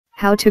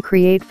How to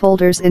create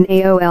folders in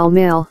AOL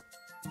Mail.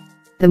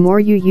 The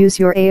more you use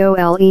your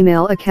AOL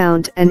email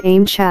account and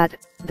AIM chat,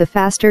 the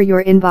faster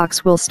your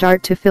inbox will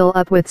start to fill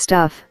up with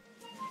stuff.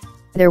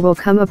 There will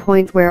come a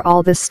point where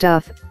all this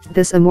stuff,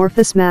 this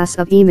amorphous mass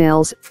of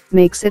emails,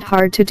 makes it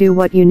hard to do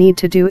what you need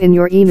to do in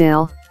your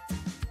email.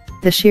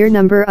 The sheer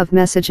number of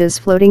messages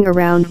floating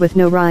around with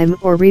no rhyme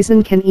or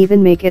reason can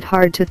even make it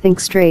hard to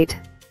think straight.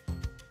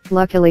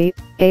 Luckily,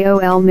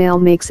 AOL Mail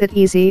makes it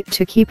easy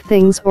to keep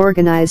things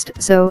organized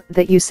so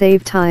that you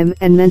save time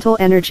and mental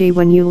energy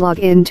when you log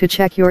in to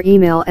check your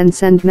email and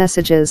send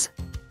messages.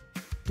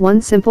 One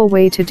simple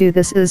way to do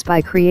this is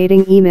by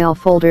creating email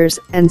folders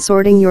and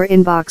sorting your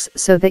inbox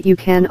so that you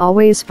can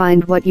always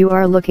find what you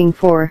are looking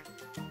for.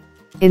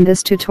 In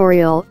this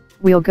tutorial,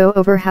 we'll go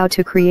over how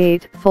to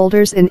create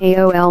folders in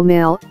AOL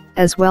Mail,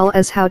 as well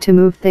as how to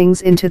move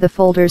things into the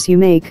folders you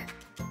make.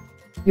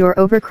 Your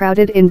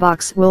overcrowded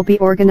inbox will be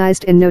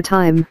organized in no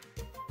time.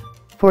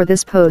 For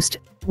this post,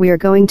 we are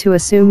going to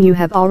assume you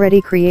have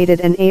already created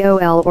an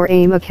AOL or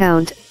AIM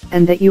account,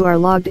 and that you are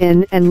logged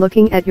in and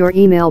looking at your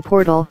email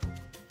portal.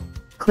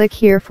 Click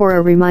here for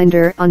a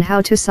reminder on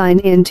how to sign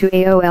in to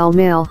AOL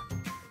Mail.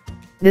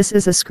 This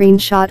is a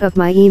screenshot of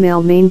my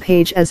email main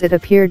page as it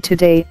appeared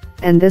today,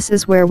 and this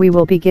is where we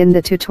will begin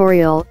the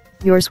tutorial.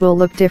 Yours will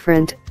look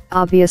different,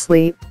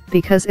 obviously,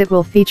 because it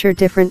will feature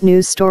different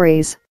news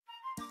stories.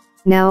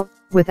 Now,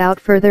 without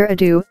further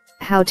ado,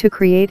 how to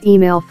create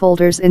email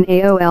folders in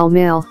AOL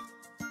Mail.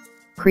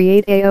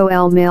 Create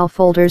AOL Mail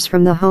folders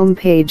from the home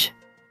page.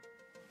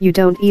 You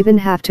don't even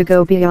have to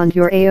go beyond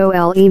your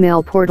AOL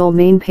email portal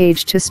main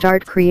page to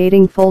start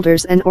creating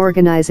folders and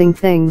organizing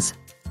things.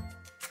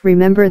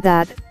 Remember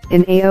that,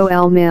 in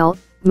AOL Mail,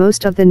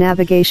 most of the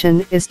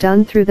navigation is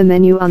done through the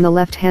menu on the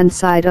left-hand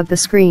side of the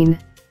screen.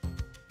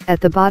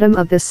 At the bottom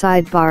of this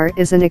sidebar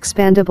is an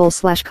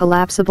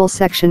expandable/collapsible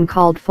section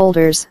called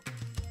Folders.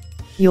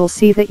 You'll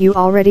see that you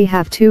already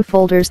have two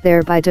folders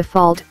there by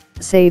default,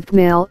 Saved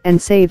Mail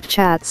and Saved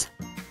Chats.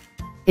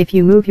 If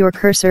you move your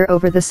cursor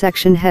over the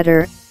section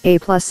header, a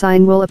plus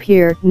sign will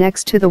appear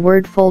next to the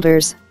word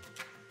Folders.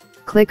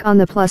 Click on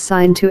the plus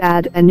sign to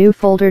add a new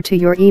folder to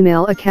your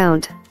email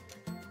account.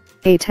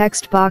 A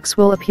text box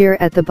will appear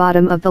at the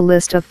bottom of the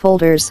list of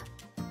folders.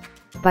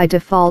 By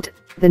default,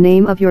 the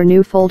name of your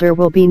new folder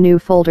will be New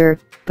Folder,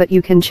 but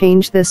you can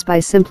change this by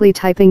simply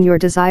typing your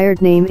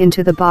desired name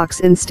into the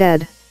box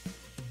instead.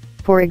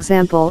 For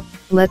example,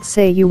 let's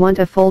say you want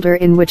a folder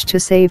in which to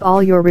save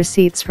all your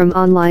receipts from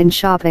online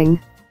shopping.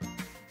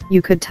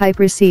 You could type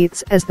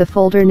receipts as the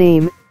folder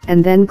name,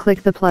 and then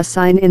click the plus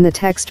sign in the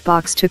text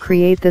box to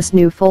create this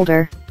new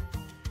folder.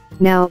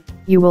 Now,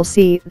 you will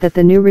see that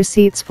the new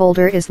receipts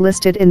folder is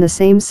listed in the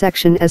same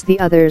section as the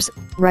others,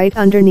 right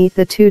underneath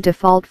the two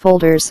default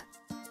folders.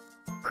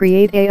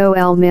 Create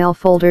AOL Mail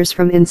folders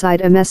from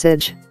inside a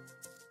message.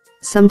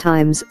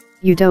 Sometimes,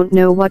 you don't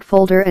know what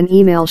folder an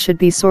email should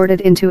be sorted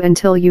into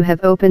until you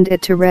have opened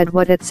it to read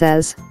what it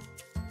says.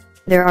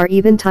 There are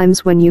even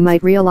times when you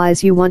might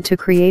realize you want to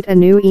create a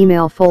new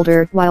email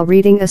folder while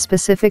reading a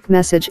specific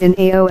message in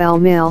AOL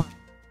Mail.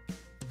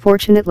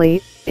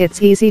 Fortunately,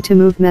 it's easy to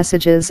move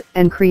messages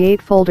and create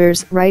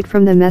folders right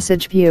from the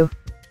message view.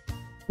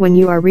 When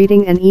you are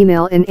reading an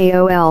email in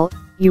AOL,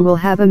 you will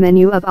have a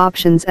menu of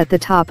options at the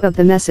top of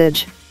the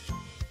message.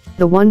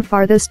 The one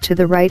farthest to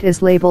the right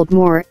is labeled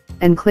More,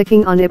 and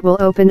clicking on it will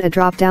open a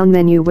drop-down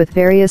menu with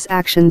various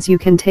actions you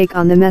can take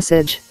on the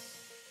message.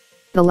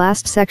 The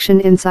last section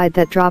inside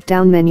that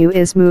drop-down menu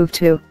is Move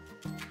To.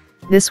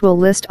 This will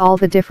list all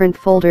the different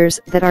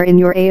folders that are in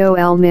your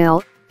AOL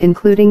Mail,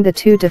 including the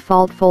two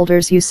default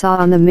folders you saw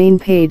on the main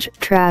page,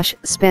 Trash,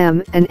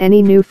 Spam, and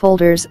any new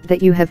folders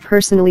that you have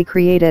personally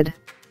created.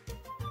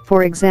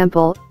 For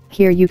example,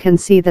 here you can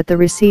see that the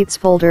Receipts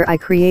folder I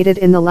created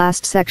in the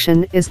last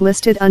section is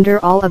listed under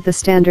all of the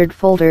standard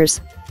folders.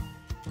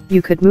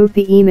 You could move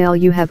the email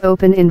you have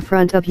open in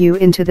front of you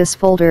into this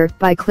folder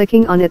by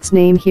clicking on its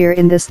name here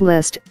in this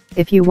list,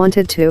 if you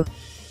wanted to.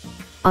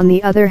 On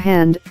the other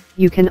hand,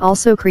 you can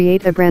also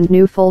create a brand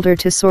new folder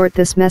to sort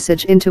this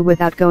message into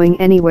without going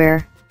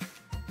anywhere.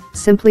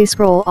 Simply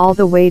scroll all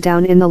the way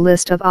down in the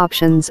list of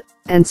options,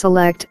 and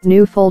select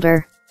New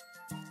Folder.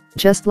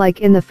 Just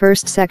like in the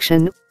first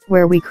section,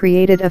 where we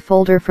created a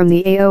folder from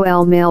the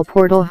AOL Mail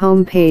portal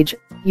home page,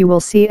 you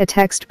will see a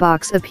text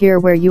box appear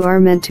where you are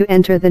meant to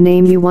enter the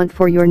name you want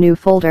for your new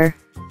folder.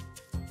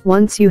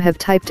 Once you have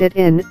typed it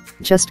in,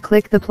 just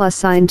click the plus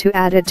sign to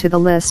add it to the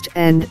list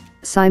and,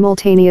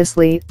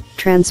 simultaneously,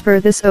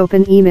 transfer this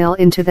open email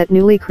into that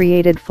newly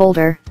created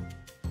folder.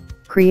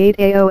 Create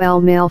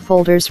AOL Mail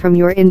folders from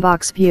your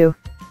inbox view.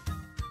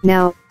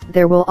 Now,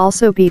 there will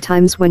also be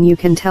times when you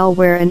can tell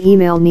where an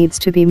email needs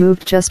to be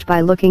moved just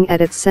by looking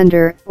at its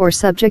sender or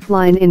subject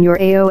line in your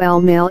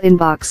AOL Mail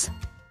inbox.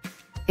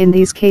 In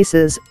these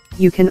cases,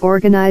 you can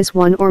organize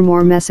one or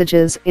more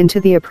messages into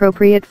the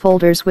appropriate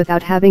folders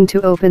without having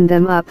to open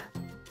them up.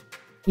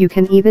 You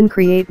can even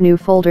create new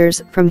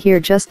folders from here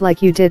just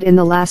like you did in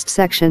the last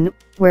section,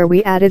 where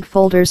we added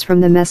folders from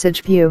the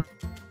message view.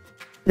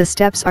 The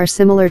steps are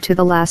similar to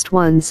the last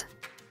ones.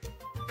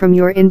 From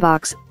your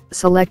inbox,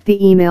 select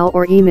the email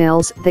or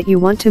emails that you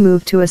want to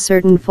move to a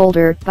certain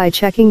folder by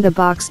checking the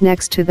box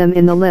next to them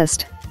in the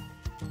list.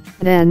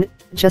 Then,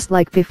 just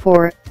like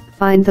before,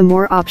 find the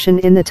More option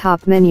in the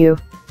top menu.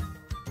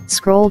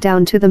 Scroll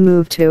down to the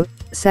Move To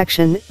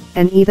section,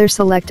 and either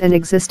select an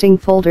existing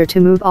folder to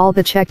move all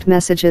the checked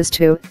messages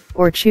to,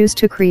 or choose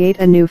to create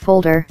a new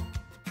folder.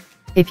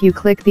 If you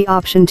click the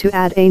option to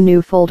add a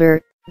new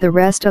folder, the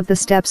rest of the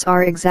steps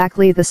are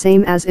exactly the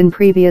same as in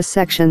previous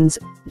sections.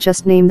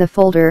 Just name the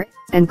folder,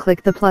 and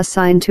click the plus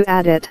sign to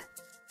add it.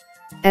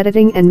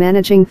 Editing and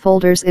managing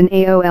folders in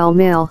AOL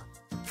Mail.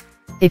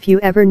 If you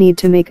ever need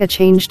to make a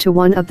change to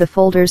one of the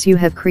folders you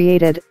have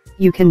created,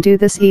 you can do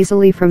this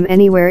easily from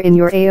anywhere in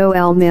your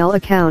AOL Mail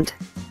account.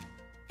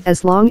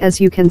 As long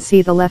as you can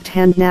see the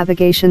left-hand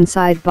navigation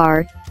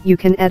sidebar, you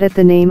can edit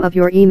the name of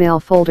your email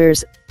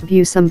folders,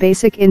 view some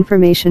basic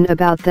information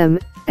about them,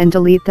 and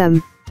delete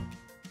them.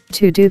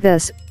 To do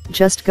this,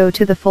 just go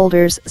to the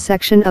Folders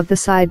section of the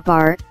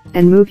sidebar,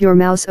 and move your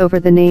mouse over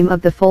the name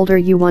of the folder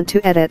you want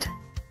to edit.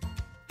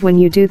 When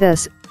you do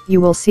this,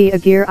 you will see a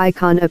gear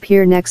icon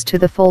appear next to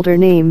the folder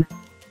name.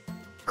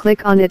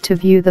 Click on it to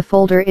view the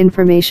folder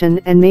information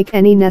and make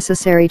any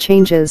necessary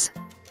changes.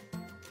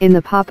 In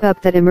the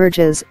pop-up that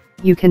emerges,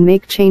 you can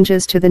make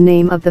changes to the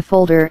name of the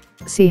folder,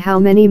 see how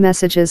many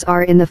messages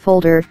are in the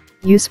folder,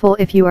 useful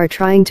if you are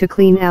trying to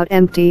clean out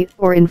empty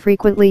or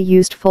infrequently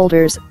used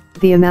folders,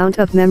 the amount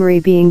of memory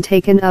being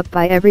taken up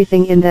by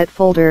everything in that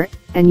folder,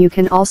 and you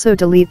can also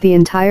delete the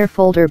entire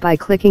folder by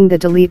clicking the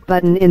Delete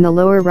button in the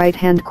lower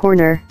right-hand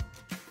corner.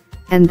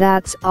 And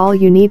that's all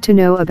you need to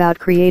know about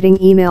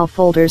creating email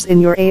folders in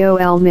your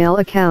AOL Mail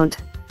account.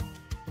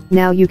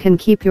 Now you can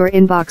keep your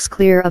inbox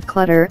clear of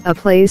clutter, a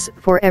place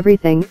for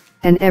everything,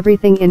 and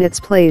everything in its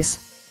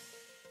place.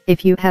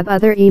 If you have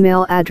other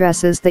email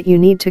addresses that you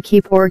need to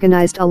keep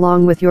organized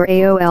along with your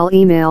AOL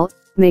email,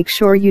 make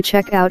sure you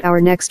check out our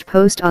next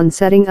post on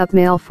setting up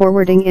mail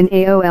forwarding in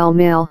AOL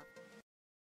Mail.